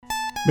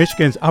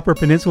Michigan's Upper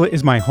Peninsula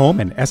is my home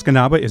and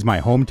Escanaba is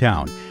my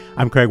hometown.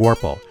 I'm Craig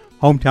Warple.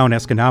 Hometown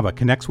Escanaba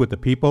connects with the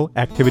people,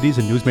 activities,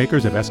 and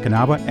newsmakers of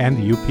Escanaba and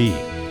the UP.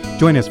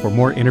 Join us for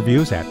more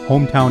interviews at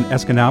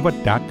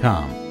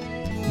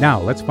hometownescanaba.com. Now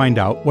let's find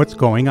out what's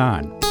going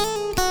on.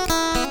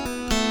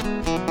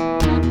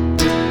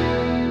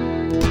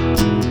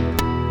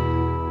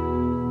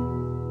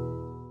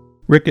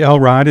 Rick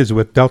Elrod is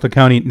with Delta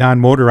County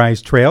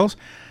Non-Motorized Trails.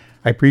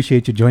 I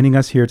appreciate you joining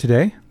us here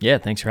today. Yeah,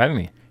 thanks for having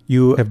me.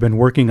 You have been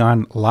working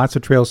on lots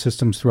of trail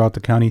systems throughout the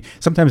county.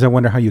 Sometimes I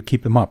wonder how you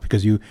keep them up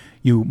because you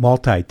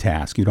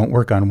multitask. You don't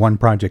work on one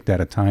project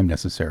at a time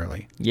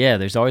necessarily. Yeah,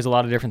 there's always a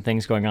lot of different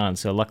things going on.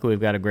 So luckily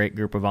we've got a great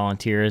group of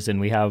volunteers, and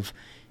we have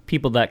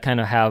people that kind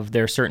of have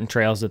their certain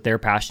trails that they're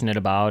passionate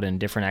about and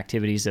different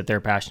activities that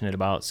they're passionate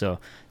about. So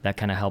that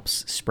kind of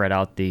helps spread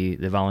out the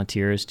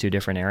volunteers to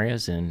different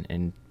areas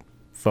and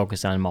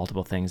focus on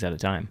multiple things at a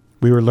time.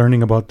 We were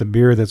learning about the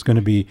beer that's going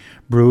to be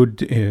brewed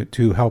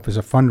to help as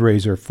a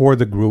fundraiser for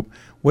the group.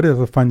 What are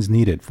the funds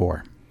needed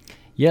for?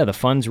 Yeah, the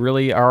funds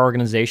really, our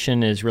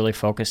organization is really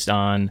focused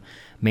on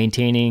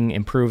maintaining,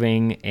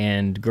 improving,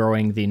 and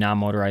growing the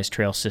non-motorized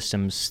trail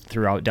systems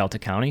throughout Delta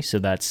County. So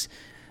that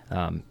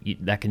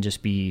can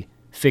just be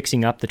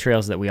fixing up the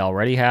trails that we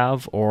already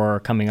have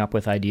or coming up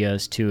with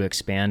ideas to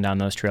expand on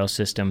those trail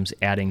systems,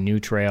 adding new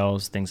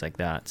trails, things like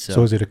that.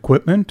 So is it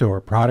equipment or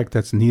product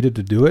that's needed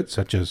to do it,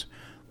 such as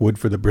wood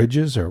for the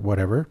bridges or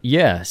whatever?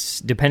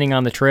 Yes, depending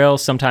on the trail.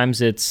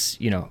 Sometimes it's,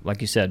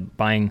 like you said,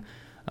 buying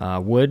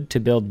wood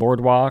to build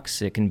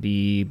boardwalks. It can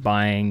be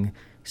buying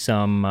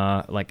some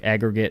like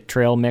aggregate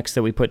trail mix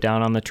that we put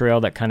down on the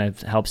trail that kind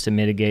of helps to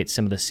mitigate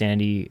some of the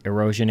sandy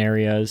erosion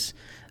areas.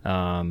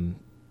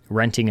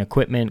 Renting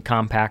equipment,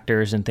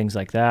 compactors and things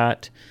like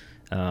that.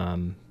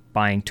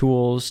 Buying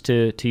tools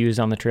to use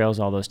on the trails,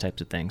 all those types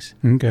of things.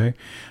 Okay.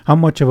 How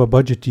much of a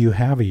budget do you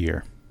have a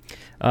year?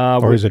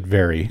 Or does it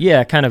vary? Yeah,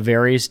 it kind of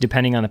varies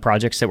depending on the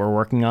projects that we're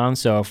working on.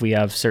 So if we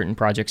have certain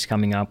projects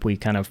coming up, we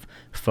kind of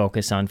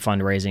focus on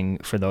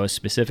fundraising for those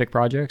specific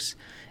projects.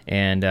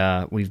 And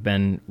we've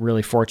been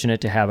really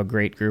fortunate to have a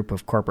great group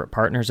of corporate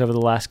partners over the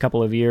last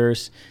couple of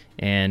years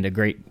and a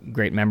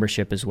great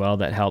membership as well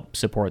that help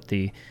support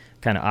the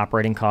kind of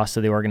operating costs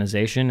of the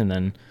organization. And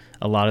then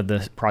a lot of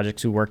the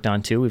projects we worked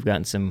on too, we've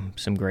gotten some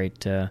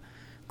great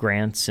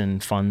grants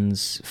and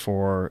funds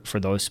for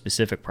those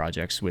specific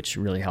projects, which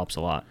really helps a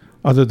lot.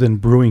 Other than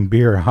brewing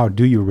beer, how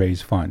do you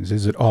raise funds?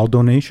 Is it all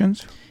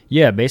donations?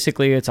 Yeah,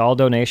 basically it's all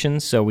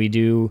donations. So we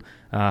do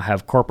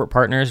have corporate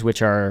partners,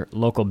 which are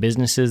local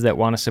businesses that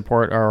want to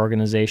support our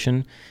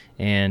organization.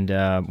 And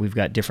we've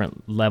got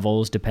different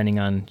levels depending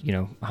on,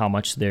 how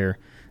much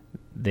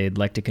they'd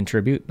like to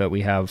contribute. But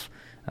we have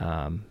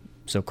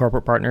so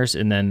corporate partners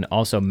and then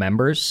also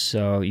members.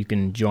 So you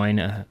can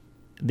join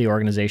the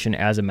organization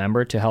as a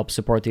member to help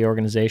support the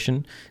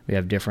organization. We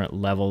have different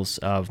levels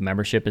of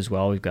membership as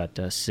well. We've got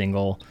a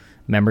single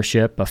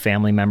membership, a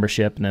family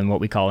membership, and then what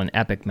we call an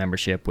epic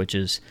membership, which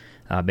is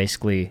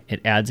basically it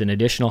adds an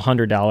additional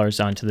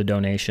 $100 onto the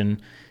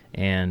donation,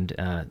 and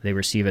they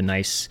receive a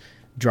nice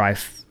dry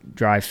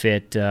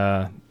fit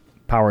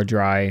power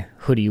dry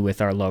hoodie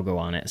with our logo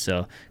on it.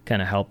 So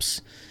kind of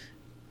helps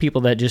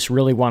people that just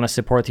really want to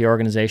support the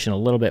organization a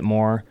little bit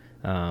more,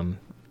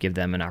 give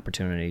them an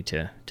opportunity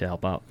to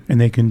help out. And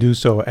they can do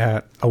so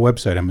at a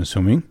website, I'm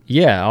assuming?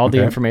 Yeah, all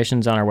the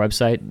information's on our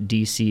website,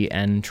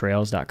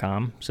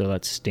 dcntrails.com. So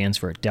that stands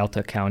for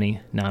Delta County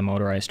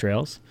Non-Motorized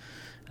Trails.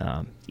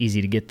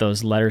 Easy to get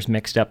those letters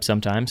mixed up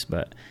sometimes,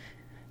 but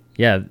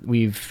yeah,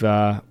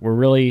 we're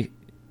really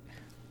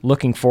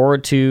looking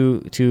forward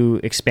to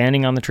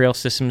expanding on the trail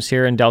systems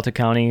here in Delta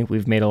County.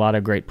 We've made a lot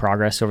of great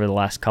progress over the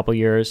last couple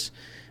years.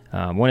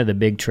 One of the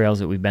big trails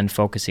that we've been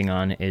focusing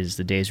on is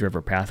the Days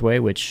River Pathway,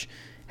 which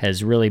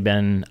has really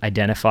been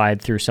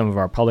identified through some of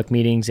our public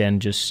meetings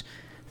and just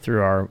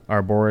through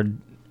our board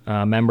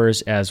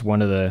members as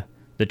one of the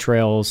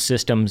trail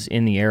systems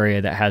in the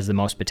area that has the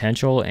most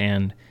potential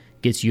and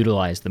gets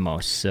utilized the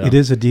most. So it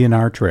is a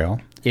DNR trail.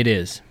 It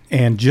is.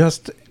 And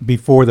just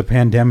before the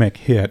pandemic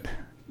hit,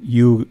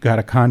 you got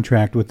a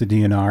contract with the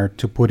DNR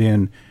to put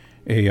in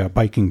a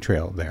biking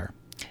trail there.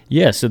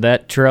 Yeah, so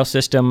that trail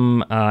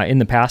system in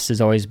the past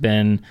has always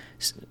been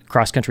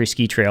cross-country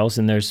ski trails,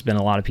 and there's been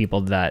a lot of people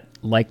that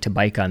like to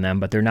bike on them,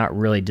 but they're not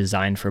really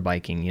designed for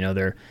biking.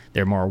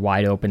 They're more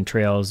wide-open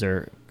trails,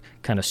 they're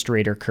kind of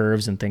straighter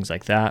curves and things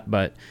like that,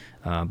 but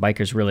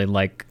bikers really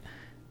like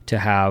to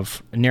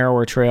have a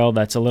narrower trail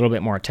that's a little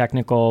bit more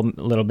technical,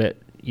 a little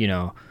bit,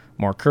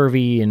 more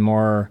curvy and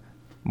more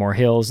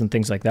hills and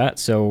things like that.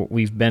 So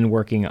we've been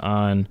working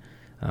on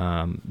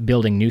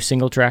building new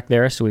single track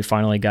there. So we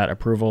finally got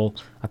approval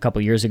a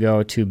couple years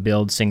ago to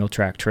build single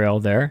track trail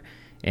there.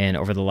 And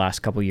over the last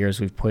couple years,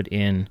 we've put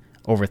in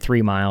over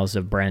 3 miles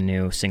of brand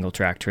new single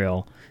track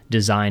trail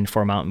designed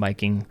for mountain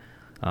biking.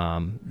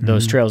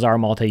 Those trails are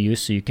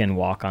multi-use, so you can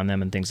walk on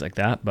them and things like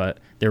that, but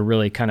they're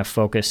really kind of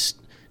focused,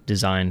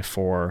 designed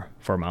for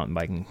mountain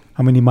biking.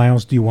 How many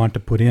miles do you want to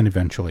put in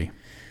eventually?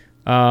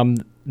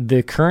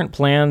 The current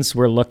plans,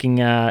 we're looking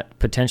at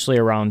potentially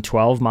around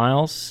 12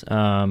 miles,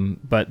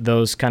 but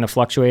those kind of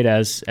fluctuate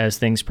as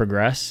things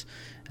progress.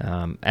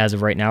 As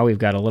of right now, we've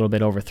got a little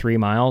bit over 3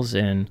 miles,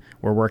 and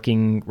we're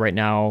working right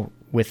now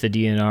with the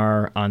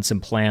DNR on some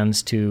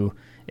plans to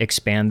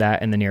expand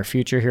that in the near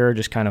future here,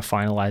 just kind of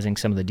finalizing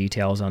some of the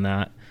details on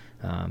that.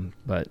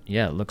 But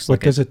yeah, it looks like...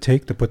 What does it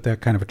take to put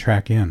that kind of a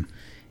track in?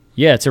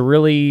 Yeah, it's a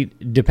really,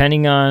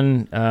 depending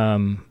on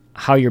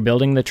how you're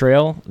building the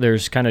trail,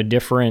 there's kind of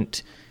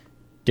different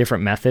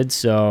methods.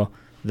 So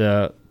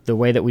the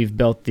way that we've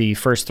built the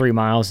first 3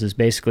 miles is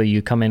basically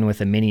you come in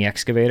with a mini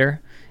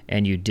excavator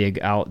and you dig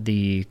out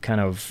the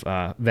kind of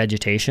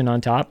vegetation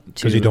on top.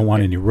 Because you don't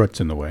want any roots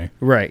in the way.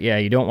 Right, yeah.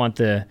 You don't want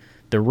the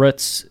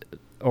roots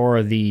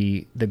or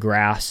the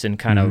grass and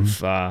kind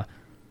of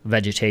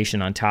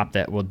vegetation on top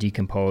that will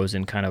decompose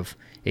and kind of,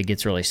 it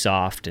gets really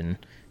soft and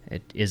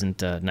it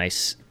isn't a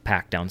nice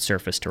packed down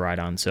surface to ride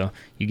on. So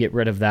you get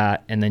rid of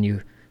that, and then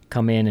you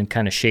come in and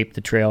kind of shape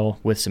the trail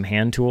with some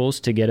hand tools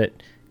to get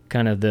it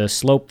kind of the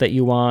slope that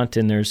you want.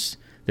 And there's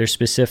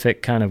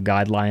specific kind of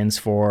guidelines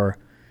for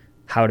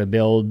how to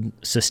build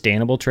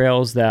sustainable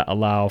trails that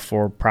allow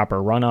for proper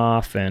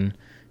runoff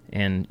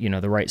and you know,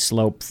 the right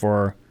slope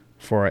for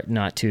it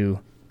not to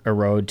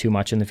erode too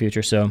much in the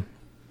future. So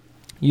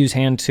use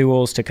hand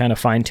tools to kind of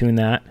fine tune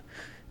that,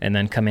 and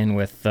then come in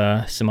with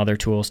some other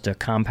tools to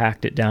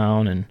compact it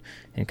down and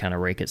kind of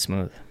rake it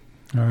smooth.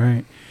 All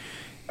right.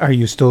 Are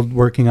you still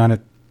working on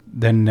it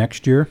then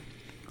next year,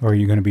 or are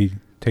you going to be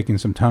taking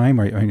some time?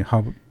 Or I mean,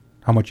 how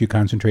much are you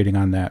concentrating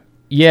on that?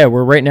 Yeah,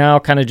 we're right now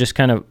kind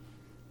of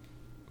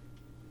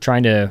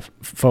trying to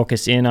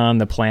focus in on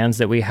the plans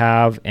that we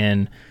have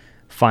and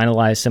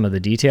finalize some of the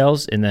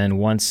details. And then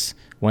once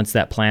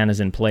that plan is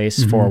in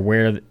place for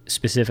where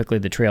specifically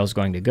the trail is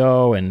going to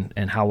go and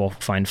how we'll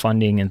find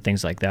funding and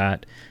things like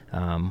that,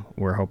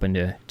 we're hoping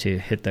to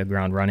hit the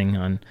ground running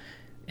on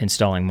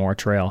installing more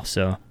trail.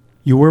 So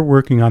you were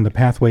working on the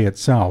pathway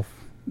itself,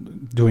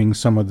 doing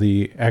some of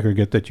the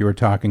aggregate that you were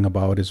talking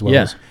about, as well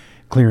as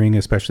clearing,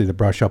 especially the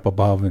brush up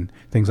above and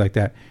things like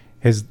that.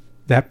 Has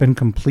that been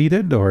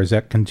completed, or is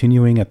that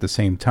continuing at the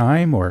same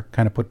time, or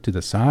kind of put to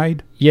the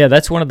side? Yeah,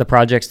 that's one of the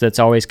projects that's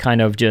always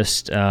kind of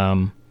just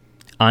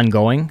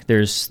ongoing.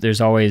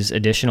 There's always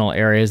additional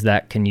areas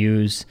that can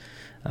use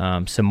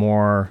some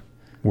more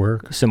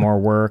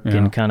work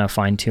and kind of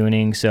fine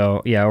tuning.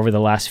 So yeah, over the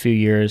last few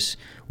years,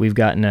 we've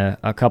gotten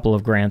a couple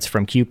of grants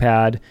from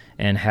QPAD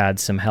and had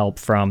some help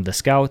from the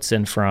Scouts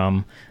and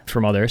from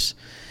others.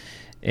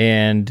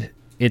 And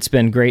it's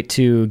been great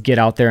to get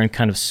out there and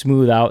kind of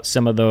smooth out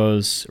some of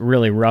those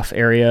really rough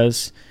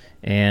areas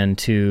and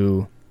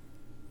to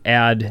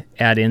add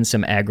in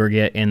some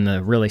aggregate in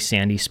the really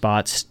sandy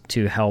spots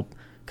to help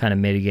kind of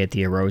mitigate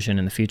the erosion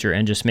in the future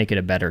and just make it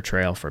a better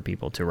trail for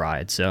people to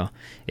ride. So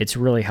it's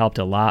really helped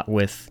a lot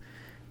with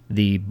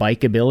the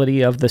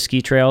bikeability of the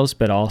ski trails,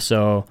 but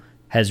also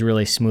has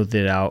really smoothed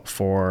it out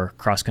for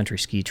cross-country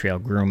ski trail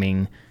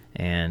grooming,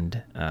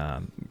 and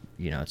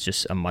it's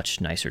just a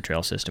much nicer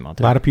trail system out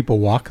there. A lot of people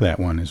walk that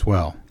one as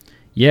well.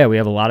 Yeah, we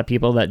have a lot of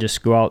people that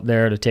just go out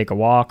there to take a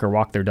walk or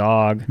walk their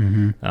dog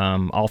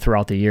all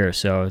throughout the year.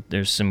 So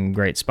there's some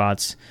great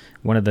spots.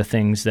 One of the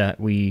things that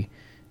we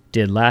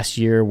did last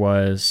year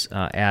was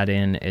add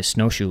in a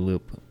snowshoe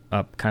loop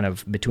up kind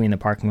of between the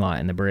parking lot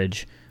and the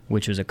bridge,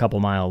 which was a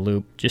couple-mile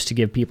loop, just to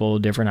give people a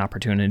different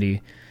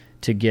opportunity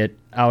to get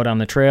out on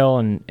the trail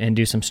and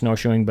do some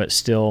snowshoeing, but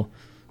still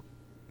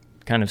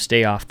kind of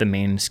stay off the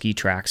main ski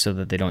track so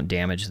that they don't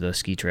damage the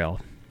ski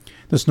trail.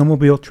 The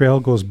snowmobile trail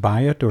goes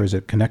by it, or is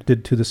it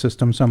connected to the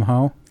system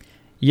somehow?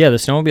 Yeah, the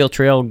snowmobile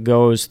trail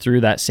goes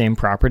through that same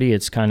property.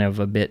 It's kind of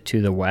a bit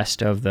to the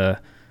west of the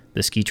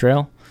ski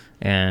trail,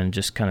 and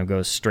just kind of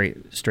goes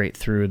straight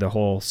through the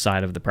whole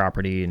side of the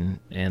property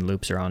and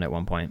loops around at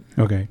one point.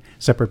 Okay.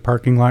 Separate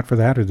parking lot for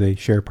that, or do they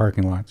share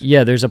parking lots?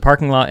 Yeah, there's a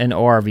parking lot, an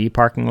ORV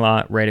parking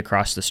lot right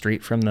across the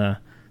street from the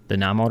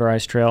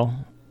non-motorized trail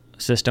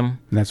system.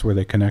 And that's where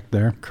they connect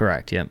there?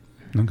 Correct, yep.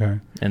 Okay.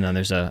 And then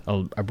there's a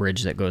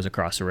bridge that goes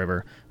across the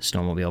river, a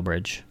snowmobile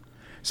bridge.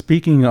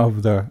 Speaking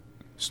of the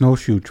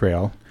snowshoe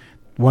trail,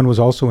 one was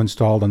also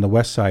installed on the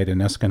west side in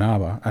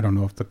Escanaba. I don't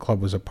know if the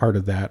club was a part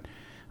of that.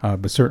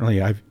 But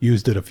certainly I've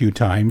used it a few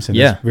times, and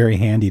it's very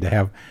handy to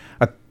have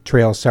a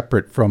trail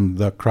separate from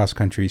the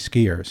cross-country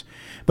skiers.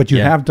 But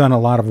you have done a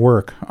lot of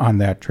work on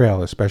that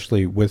trail,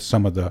 especially with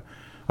some of the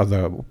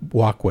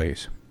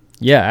walkways.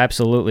 Yeah,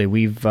 absolutely.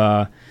 We've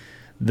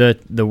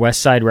the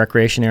West Side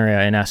Recreation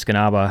Area in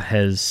Escanaba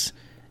has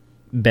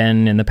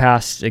been in the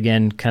past,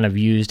 again, kind of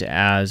used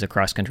as a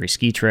cross-country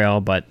ski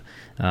trail, but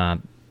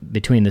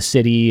between the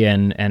city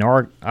and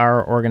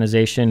our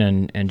organization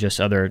and just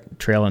other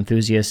trail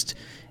enthusiasts,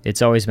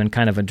 it's always been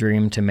kind of a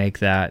dream to make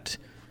that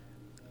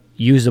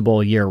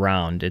usable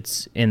year-round.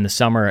 It's in the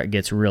summer, it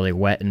gets really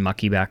wet and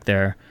mucky back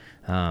there.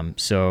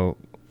 So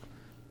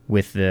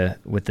with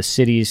the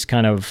city's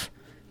kind of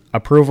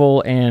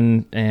approval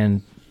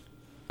and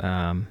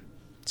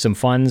some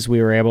funds,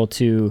 we were able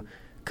to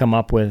come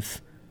up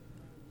with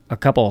a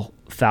couple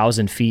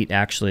 1,000 feet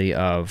actually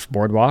of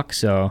boardwalk.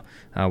 So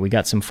we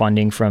got some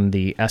funding from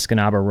the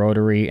Escanaba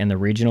Rotary and the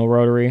Regional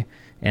Rotary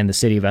and the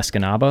City of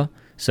Escanaba.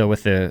 So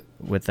with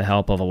the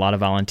help of a lot of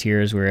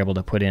volunteers, we were able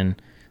to put in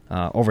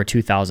over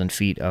 2,000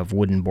 feet of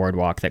wooden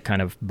boardwalk that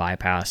kind of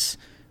bypass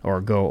or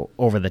go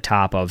over the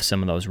top of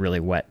some of those really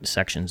wet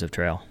sections of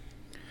trail.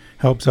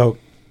 Helps out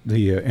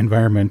the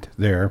environment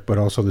there, but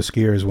also the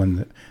skiers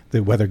when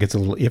the weather gets a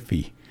little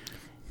iffy.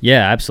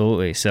 Yeah,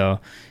 absolutely. So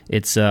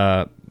it's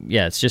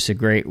it's just a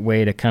great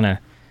way to kind of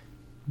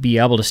be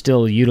able to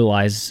still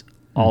utilize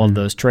all of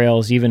those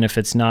trails, even if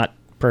it's not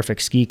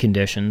perfect ski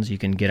conditions. You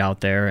can get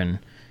out there and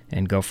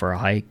go for a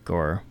hike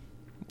or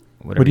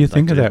whatever. What do you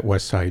think of that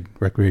West Side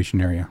recreation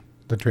area,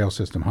 the trail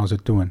system? How's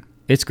it doing?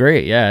 It's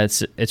great. Yeah,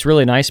 it's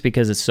really nice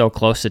because it's so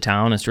close to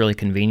town. It's really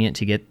convenient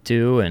to get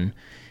to, and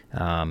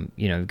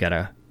you've got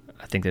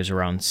I think there's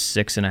around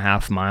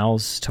 6.5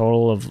 miles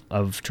total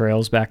of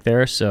trails back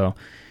there. So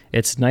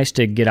it's nice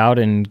to get out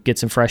and get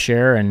some fresh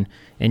air, and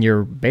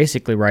you're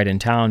basically right in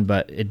town,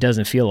 but it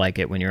doesn't feel like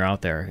it when you're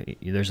out there.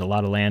 There's a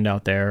lot of land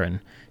out there and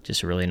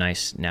just a really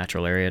nice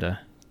natural area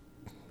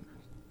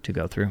to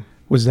go through.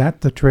 Was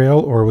that the trail,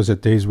 or was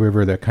it Days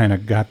River that kind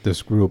of got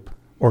this group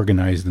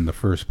organized in the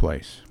first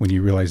place when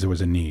you realized there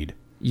was a need?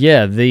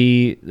 Yeah,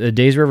 the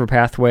Days River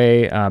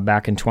Pathway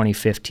back in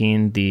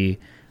 2015, the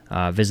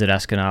Visit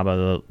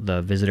Escanaba,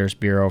 the Visitors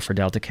Bureau for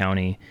Delta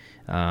County,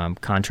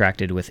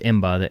 contracted with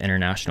IMBA, the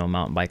International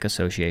Mountain Bike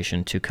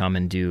Association, to come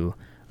and do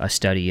a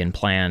study and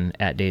plan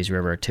at Days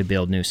River to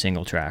build new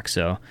single tracks.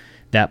 So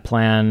that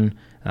plan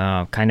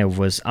kind of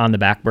was on the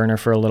back burner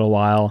for a little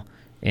while,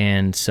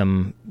 and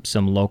some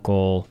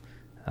local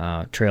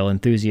trail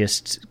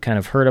enthusiasts kind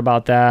of heard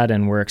about that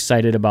and were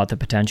excited about the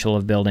potential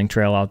of building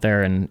trail out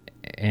there.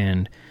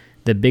 And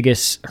the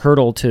biggest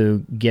hurdle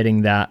to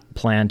getting that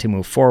plan to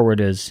move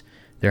forward is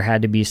there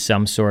had to be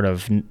some sort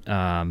of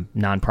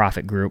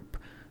nonprofit group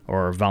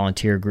or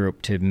volunteer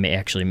group to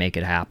actually make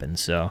it happen.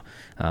 So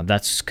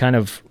that's kind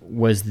of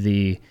was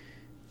the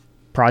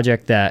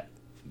project that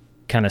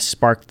kind of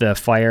sparked the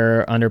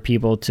fire under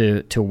people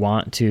to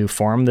want to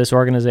form this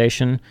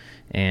organization,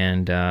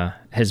 and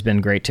has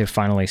been great to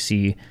finally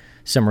see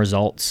some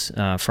results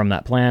from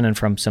that plan and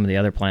from some of the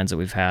other plans that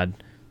we've had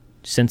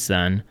since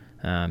then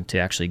to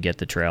actually get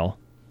the trail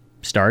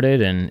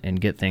started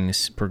and get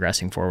things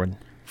progressing forward.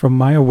 From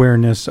my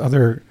awareness,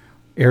 other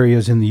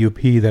areas in the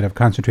UP that have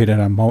concentrated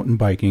on mountain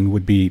biking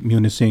would be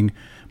Munising,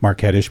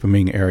 Marquette,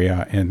 Ishpeming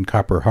area, and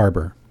Copper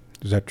Harbor.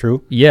 Is that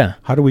true? Yeah.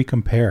 How do we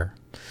compare?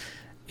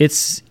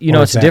 It's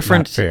it's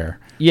different. Not fair?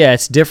 Yeah,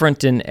 it's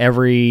different in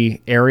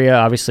every area.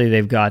 Obviously,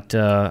 they've got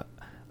a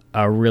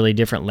really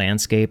different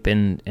landscape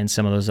in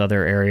some of those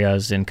other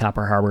areas. In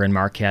Copper Harbor and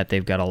Marquette,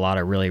 they've got a lot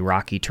of really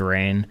rocky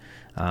terrain,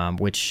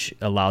 which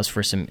allows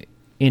for some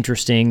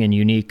interesting and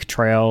unique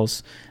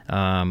trails.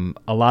 A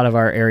lot of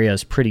our area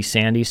is pretty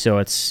sandy, so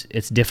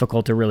it's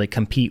difficult to really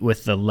compete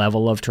with the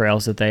level of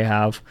trails that they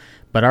have.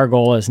 But our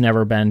goal has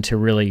never been to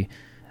really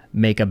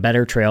make a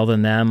better trail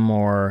than them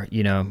or,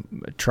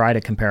 try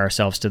to compare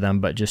ourselves to them,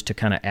 but just to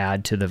kind of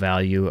add to the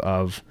value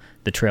of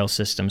the trail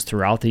systems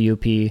throughout the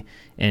UP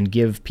and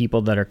give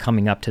people that are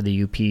coming up to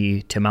the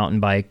UP to mountain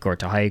bike or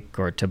to hike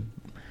or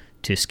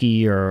to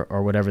ski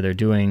or whatever they're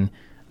doing,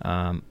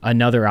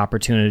 another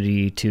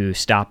opportunity to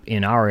stop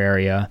in our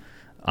area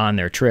on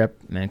their trip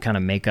and kind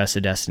of make us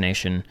a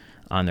destination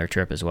on their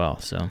trip as well.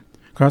 So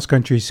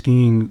cross-country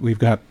skiing, we've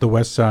got the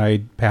West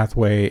Side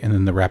Pathway and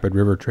then the Rapid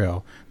River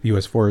Trail, the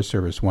U.S. Forest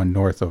Service one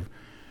north of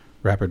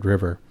Rapid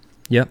River.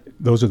 Yep.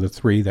 Those are the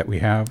three that we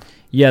have?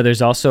 Yeah,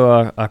 there's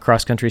also a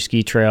cross-country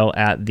ski trail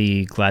at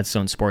the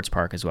Gladstone Sports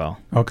Park as well.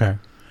 Okay.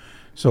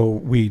 So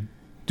we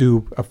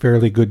do a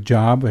fairly good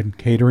job in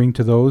catering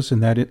to those in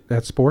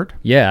that sport?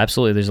 Yeah,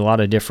 absolutely. There's a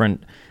lot of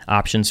different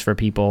options for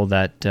people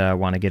that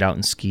want to get out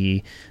and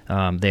ski.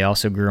 They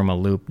also groom a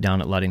loop down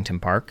at Ludington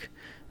Park.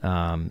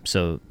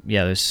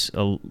 There's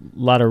a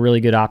lot of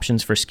really good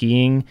options for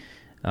skiing.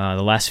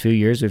 The last few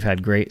years we've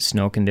had great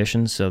snow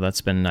conditions, so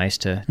that's been nice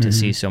to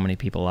see so many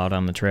people out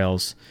on the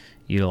trails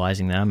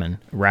utilizing them. And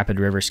Rapid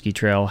River Ski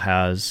Trail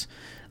has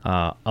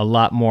a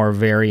lot more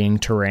varying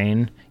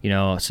terrain,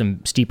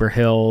 some steeper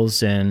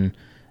hills and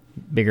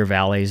bigger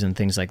valleys and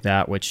things like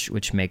that,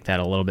 which make that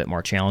a little bit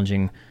more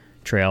challenging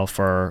trail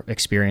for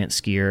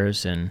experienced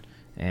skiers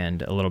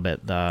and a little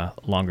bit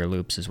longer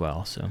loops as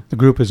well. So the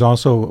group has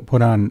also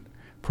put on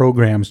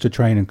programs to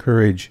try and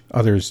encourage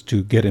others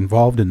to get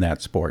involved in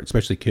that sport,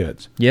 especially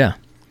kids. Yeah,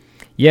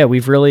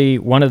 we've really,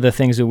 one of the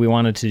things that we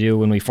wanted to do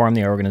when we formed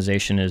the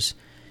organization is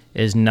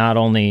not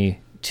only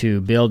to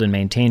build and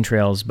maintain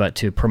trails, but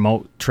to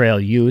promote trail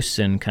use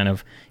and kind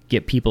of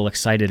get people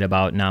excited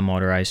about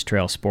non-motorized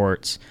trail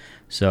sports.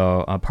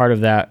 So a part of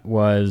that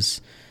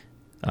was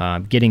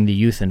getting the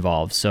youth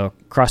involved. So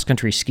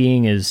cross-country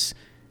skiing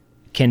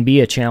can be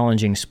a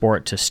challenging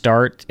sport to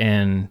start,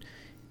 and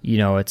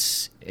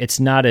it's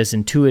not as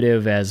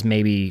intuitive as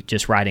maybe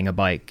just riding a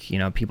bike.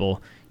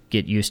 People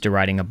get used to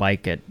riding a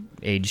bike at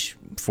age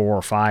 4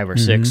 or 5 or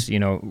 6,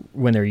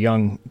 when they're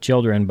young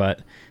children.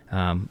 But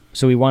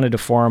so we wanted to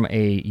form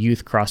a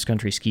youth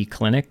cross-country ski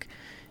clinic.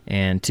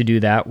 And to do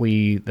that,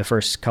 the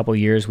first couple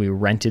years, we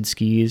rented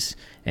skis,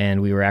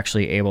 and we were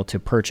actually able to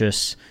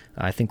purchase,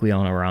 I think we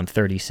own around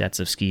 30 sets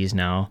of skis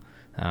now,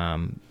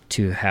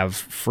 to have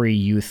free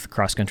youth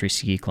cross-country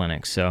ski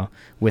clinics. So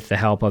with the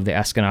help of the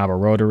Escanaba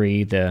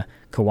Rotary, the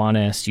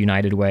Kiwanis,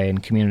 United Way,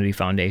 and Community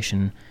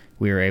Foundation,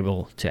 we were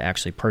able to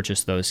actually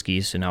purchase those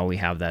skis. So now we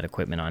have that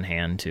equipment on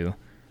hand to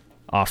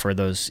offer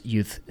those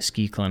youth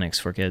ski clinics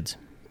for kids.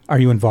 Are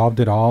you involved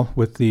at all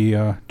with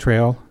the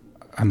trail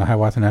on the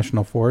Hiawatha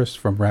National Forest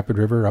from Rapid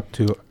River up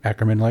to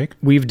Ackerman Lake?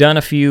 We've done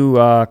a few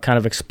kind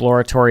of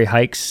exploratory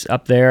hikes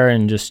up there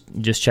and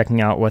just checking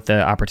out what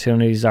the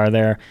opportunities are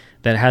there.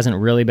 That hasn't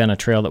really been a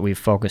trail that we've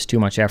focused too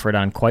much effort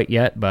on quite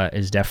yet, but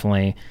is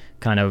definitely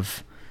kind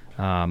of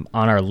on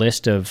our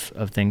list of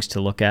things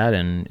to look at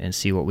and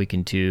see what we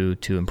can do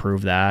to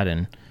improve that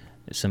and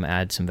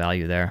add some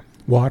value there.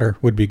 Water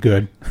would be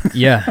good.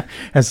 Yeah.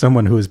 As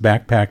someone who has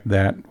backpacked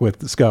that with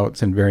the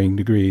Scouts in varying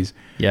degrees,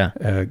 yeah,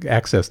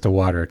 access to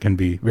water can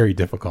be very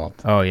difficult.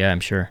 Oh, yeah, I'm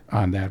sure.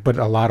 On that. But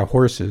a lot of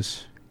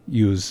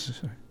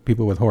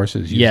people with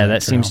horses use that trail.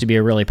 Seems to be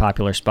a really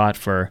popular spot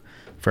for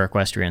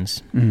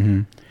equestrians.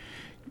 Mm-hmm.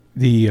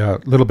 The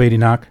Little Beatty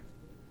Knock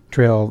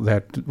trail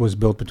that was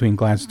built between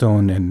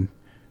Gladstone and,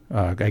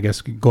 I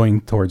guess,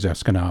 going towards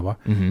Escanaba.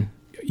 Mm-hmm.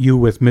 You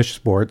with Mish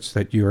Sports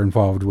that you're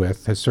involved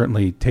with has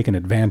certainly taken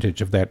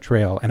advantage of that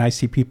trail, and I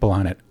see people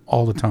on it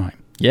all the time.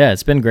 Yeah,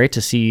 it's been great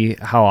to see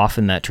how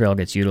often that trail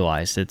gets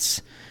utilized.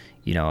 It's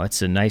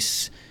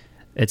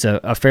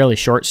a fairly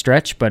short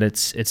stretch, but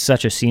it's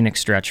such a scenic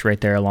stretch right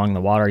there along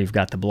the water. You've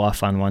got the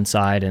bluff on one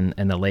side and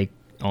the lake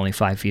only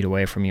 5 feet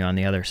away from you on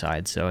the other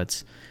side. So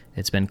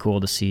it's been cool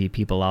to see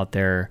people out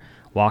there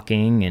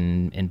walking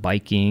and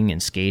biking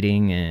and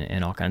skating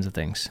and all kinds of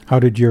things. How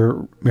did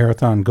your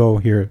marathon go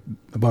here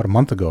about a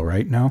month ago,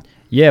 right now?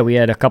 Yeah, we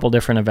had a couple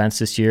different events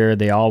this year.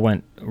 They all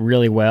went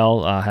really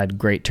well, had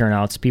great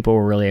turnouts. People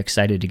were really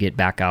excited to get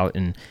back out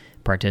and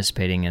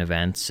participating in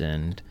events.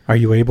 And are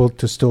you able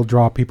to still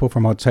draw people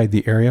from outside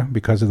the area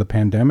because of the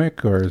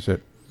pandemic, or is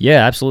it?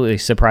 Yeah, absolutely.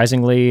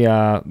 Surprisingly,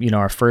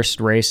 our first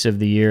race of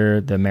the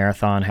year, the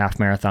half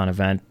marathon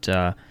event,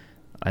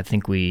 I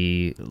think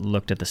we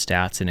looked at the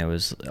stats and it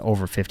was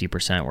over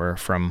 50% were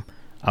from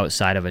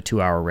outside of a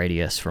 2-hour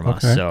radius from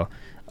us. So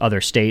other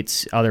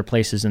states, other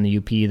places in the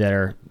UP that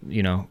are,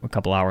 a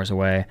couple hours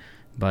away.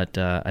 But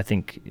I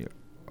think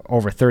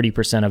over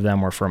 30% of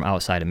them were from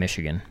outside of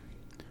Michigan.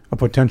 A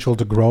potential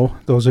to grow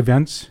those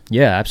events?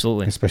 Yeah,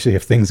 absolutely. Especially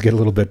if things get a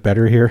little bit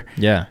better here.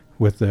 Yeah.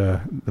 With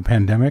the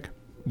pandemic?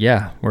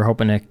 Yeah, we're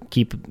hoping to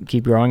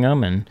keep growing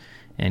them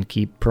and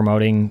keep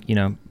promoting,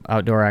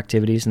 outdoor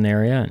activities in the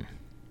area.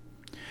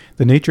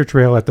 The nature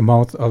trail at the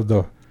mouth of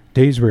the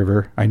Days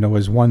River, I know,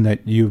 is one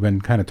that you've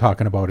been kind of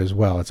talking about as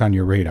well. It's on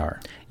your radar.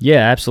 Yeah,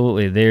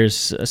 absolutely.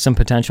 There's some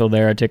potential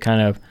there to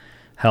kind of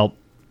help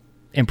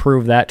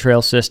improve that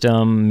trail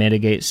system,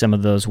 mitigate some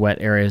of those wet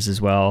areas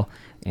as well,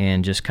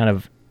 and just kind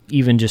of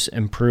even just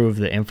improve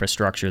the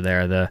infrastructure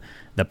there,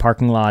 the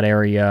parking lot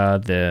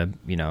area, the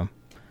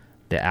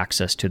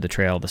access to the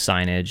trail, the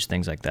signage,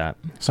 things like that.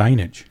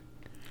 Signage.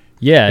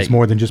 Yeah. It's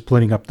more than just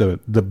putting up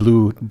the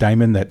blue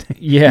diamond that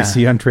you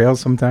see on trails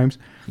sometimes.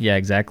 Yeah,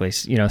 exactly.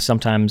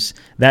 Sometimes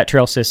that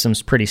trail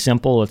system's pretty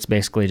simple. It's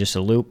basically just a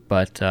loop,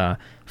 but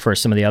for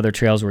some of the other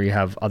trails where you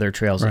have other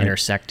trails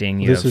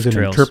intersecting, this is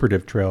an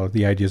interpretive trail.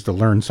 The idea is to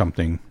learn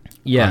something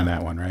on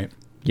that one, right?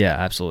 Yeah,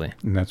 absolutely.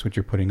 And that's what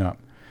you're putting up.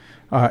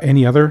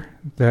 Any other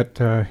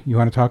that you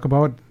want to talk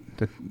about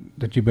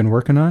that you've been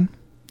working on?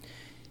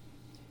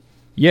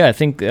 Yeah, I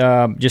think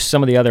just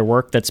some of the other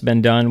work that's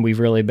been done, we've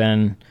really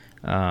been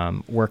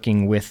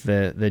working with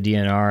the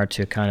DNR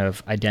to kind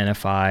of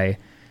identify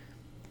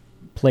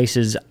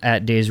places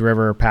at Days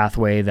River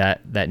Pathway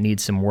that need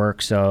some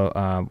work.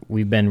 So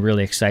we've been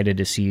really excited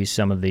to see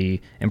some of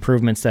the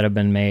improvements that have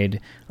been made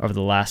over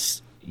the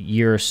last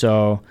year or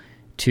so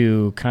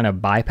to kind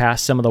of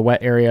bypass some of the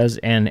wet areas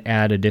and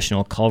add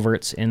additional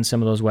culverts in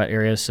some of those wet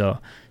areas. So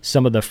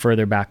some of the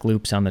further back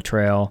loops on the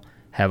trail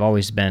have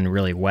always been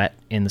really wet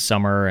in the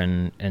summer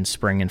and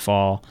spring and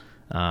fall.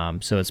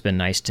 So it's been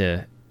nice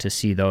to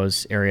see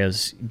those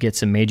areas get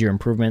some major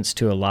improvements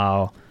to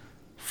allow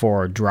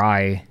for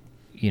dry,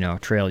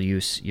 trail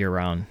use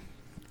year-round.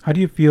 How do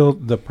you feel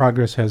the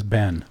progress has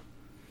been,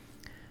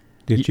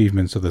 the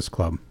achievements of this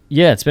club?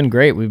 Yeah, it's been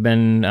great. We've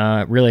been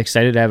really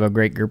excited to have a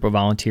great group of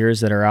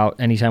volunteers that are out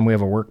anytime we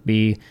have a work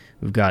bee.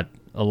 We've got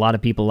a lot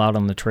of people out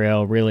on the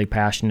trail really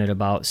passionate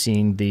about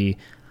seeing the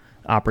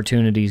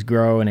opportunities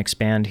grow and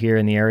expand here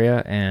in the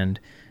area, and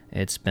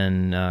it's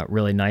been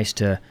really nice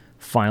to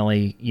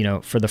finally,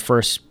 for the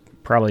first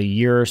probably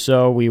year or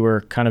so, we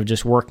were kind of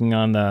just working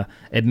on the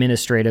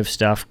administrative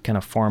stuff, kind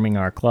of forming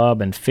our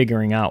club and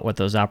figuring out what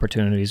those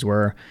opportunities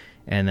were.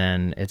 And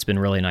then it's been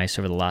really nice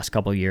over the last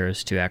couple of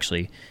years to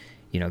actually,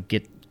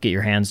 get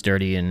your hands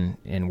dirty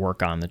and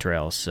work on the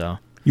trails. So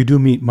you do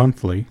meet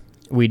monthly.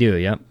 We do,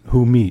 yep.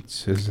 Who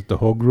meets? Is it the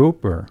whole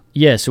group or?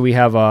 Yeah, so we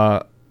have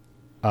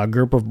a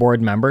group of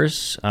board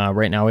members.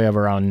 Right now we have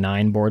around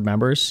 9 board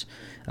members.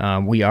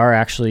 We are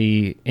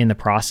actually in the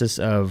process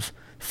of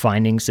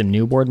finding some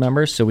new board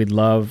members, so we'd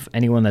love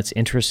anyone that's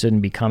interested in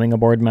becoming a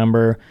board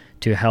member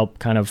to help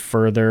kind of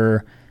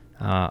further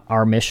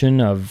our mission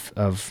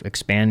of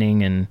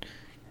expanding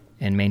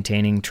and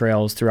maintaining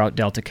trails throughout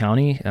Delta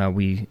County.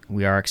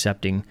 We are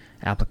accepting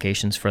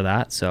applications for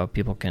that, so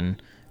people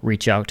can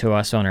reach out to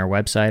us on our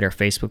website or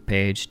Facebook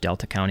page,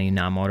 Delta County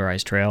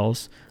Non-Motorized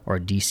Trails, or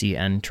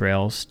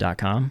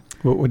dcntrails.com.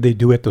 What would they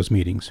do at those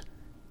meetings?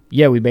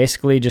 Yeah, we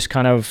basically just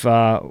kind of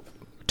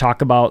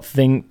talk about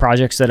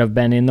projects that have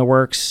been in the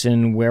works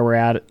and where we're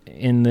at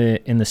in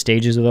the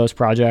stages of those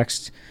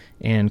projects,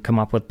 and come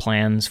up with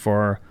plans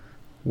for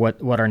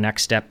what our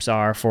next steps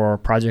are for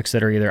projects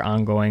that are either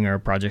ongoing or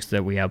projects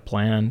that we have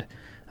planned,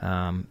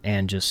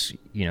 and just,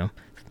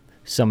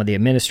 some of the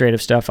administrative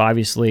stuff,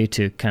 obviously,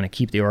 to kind of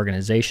keep the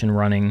organization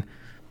running,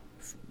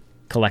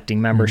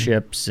 collecting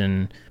memberships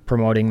and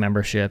promoting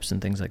memberships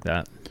and things like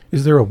that.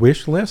 Is there a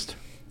wish list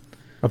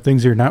of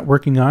things you're not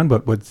working on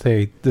but would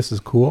say this is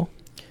cool?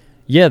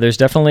 Yeah, there's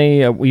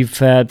definitely, we've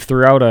had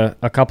throughout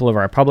a couple of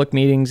our public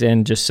meetings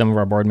and just some of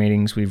our board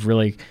meetings, we've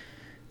really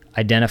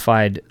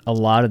identified a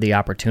lot of the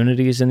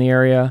opportunities in the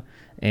area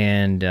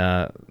and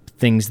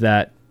things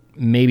that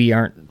maybe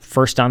aren't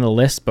first on the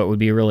list but would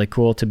be really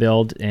cool to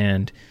build,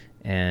 and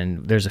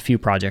there's a few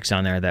projects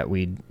on there that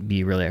we'd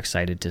be really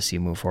excited to see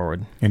move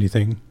forward.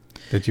 Anything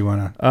that you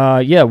want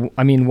to? Yeah,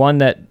 I mean, one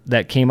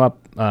that came up,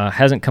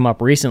 hasn't come up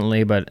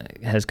recently but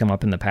has come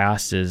up in the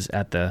past, is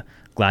at the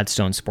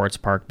Gladstone Sports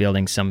Park,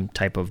 building some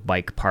type of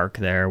bike park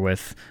there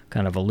with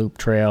kind of a loop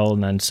trail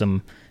and then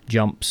some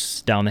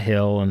jumps down the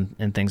hill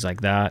and things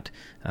like that.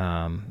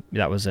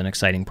 That was an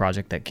exciting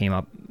project that came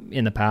up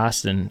in the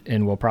past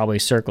and will probably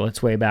circle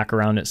its way back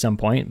around at some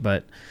point,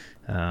 but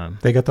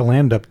they got the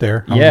land up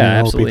there.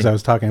 Absolutely. Because I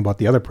was talking about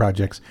the other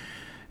projects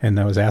and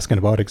I was asking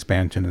about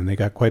expansion, and they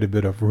got quite a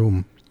bit of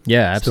room.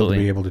 Yeah, absolutely. Still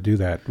to be able to do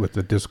that with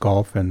the disc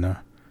golf and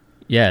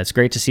yeah, it's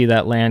great to see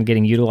that land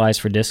getting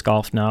utilized for disc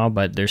golf now,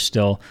 but there's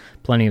still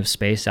plenty of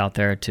space out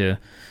there to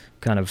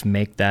kind of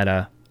make that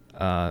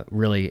a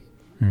really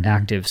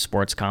active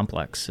sports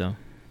complex. So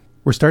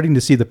we're starting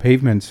to see the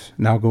pavements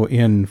now go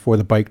in for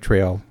the bike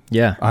trail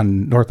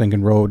on North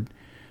Lincoln Road.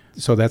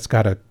 So that's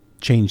got to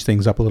change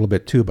things up a little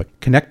bit too, but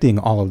connecting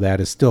all of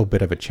that is still a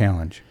bit of a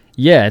challenge.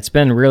 Yeah, it's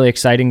been really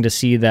exciting to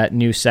see that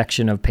new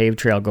section of paved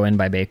trail go in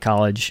by Bay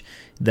College.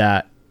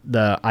 That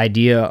the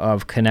idea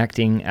of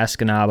connecting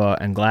Escanaba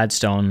and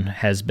Gladstone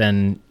has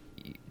been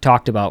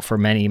talked about for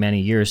many, many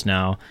years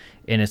now,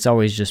 and it's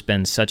always just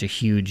been such a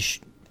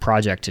huge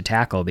project to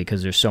tackle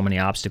because there's so many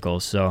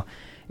obstacles. So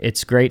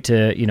it's great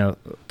to,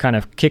 kind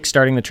of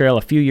kickstarting the trail.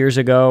 A few years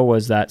ago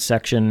was that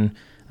section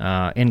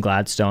in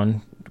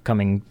Gladstone,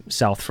 coming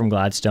south from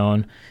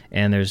Gladstone,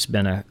 and there's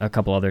been a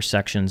couple other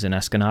sections in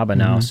Escanaba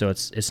now. So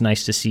it's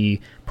nice to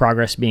see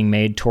progress being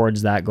made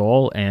towards that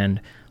goal, and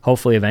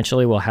hopefully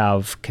eventually we'll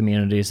have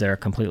communities that are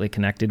completely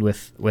connected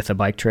with a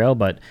bike trail,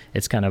 but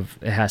it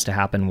has to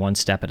happen one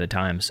step at a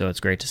time. So it's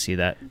great to see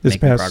that. This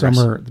past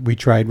summer, we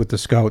tried with the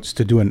Scouts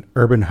to do an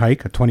urban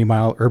hike, a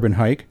 20-mile urban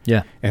hike.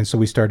 Yeah. And so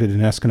we started in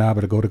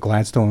Escanaba to go to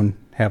Gladstone,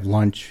 have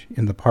lunch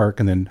in the park,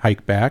 and then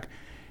hike back.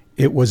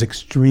 It was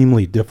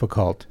extremely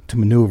difficult to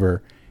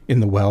maneuver in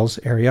the Wells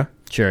area.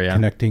 Sure, yeah.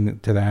 Connecting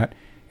to that.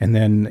 And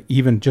then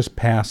even just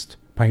past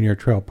Pioneer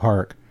Trail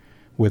Park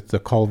with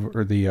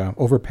the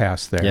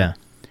overpass there. Yeah.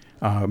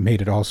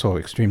 Made it also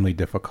extremely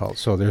difficult.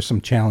 So there's some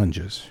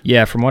challenges.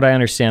 Yeah, from what I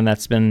understand,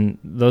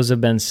 those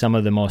have been some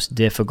of the most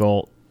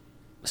difficult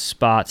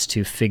spots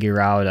to figure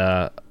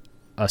out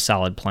a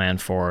solid plan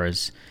for,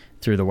 is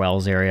through the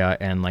Wells area,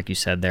 and like you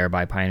said, there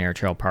by Pioneer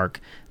Trail Park,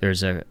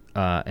 there's an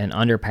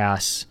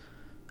underpass.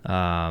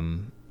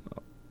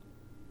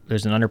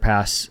 There's an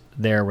underpass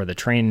there where the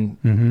train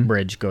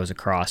bridge goes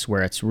across,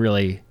 where it's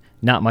really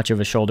not much of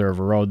a shoulder of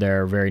a road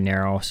there, very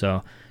narrow.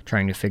 So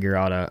trying to figure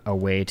out a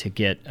way to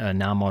get a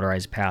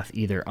non-motorized path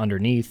either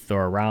underneath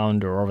or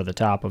around or over the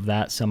top of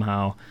that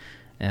somehow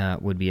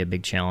would be a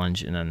big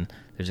challenge. And then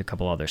there's a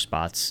couple other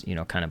spots,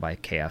 kind of by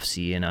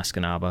KFC in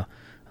Escanaba,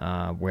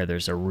 where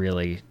there's a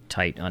really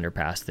tight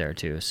underpass there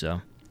too.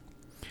 So,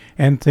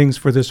 and things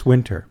for this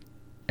winter.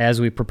 As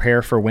we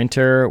prepare for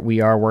winter, we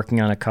are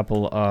working on a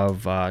couple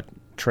of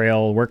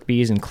trail work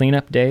bees and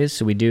cleanup days.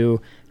 So we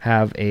do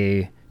have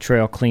a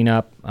trail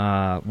cleanup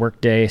work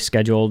day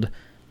scheduled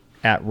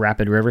at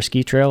Rapid River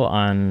Ski Trail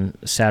on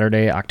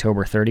Saturday,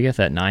 October 30th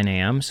at 9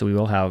 a.m. So we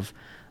will have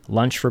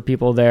lunch for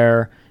people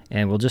there,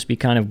 and we'll just be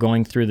kind of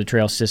going through the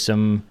trail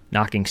system,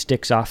 knocking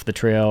sticks off the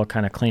trail,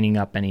 kind of cleaning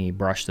up any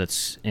brush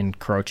that's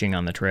encroaching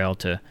on the trail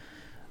to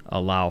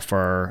allow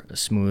for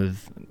smooth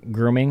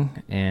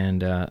grooming.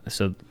 And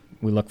so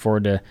we look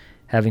forward to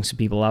having some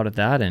people out at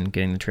that and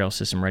getting the trail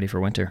system ready for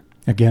winter.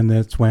 Again,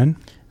 that's when?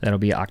 That'll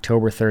be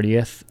October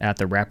 30th at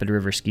the Rapid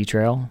River Ski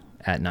Trail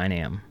at 9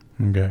 a.m.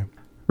 Okay.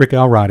 Rick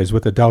Elrod is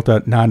with the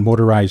Delta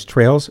Non-Motorized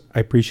Trails.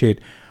 I appreciate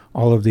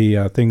all of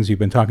the things you've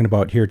been talking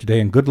about here today,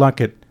 and good luck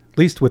at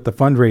least with the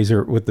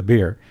fundraiser with the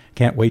beer.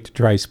 Can't wait to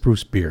try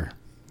Spruce beer.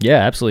 Yeah,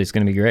 absolutely. It's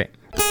going to be great.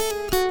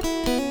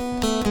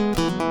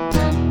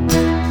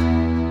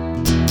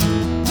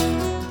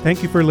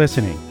 Thank you for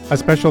listening. A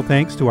special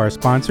thanks to our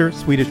sponsor,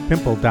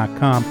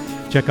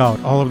 SwedishPimple.com. Check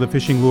out all of the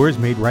fishing lures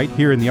made right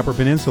here in the Upper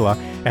Peninsula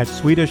at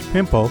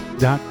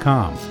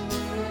SwedishPimple.com.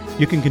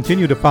 You can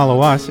continue to follow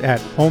us at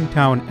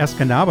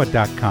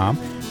HometownEscanaba.com.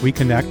 We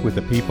connect with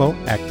the people,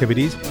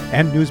 activities,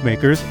 and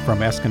newsmakers from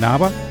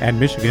Escanaba and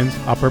Michigan's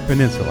Upper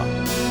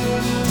Peninsula.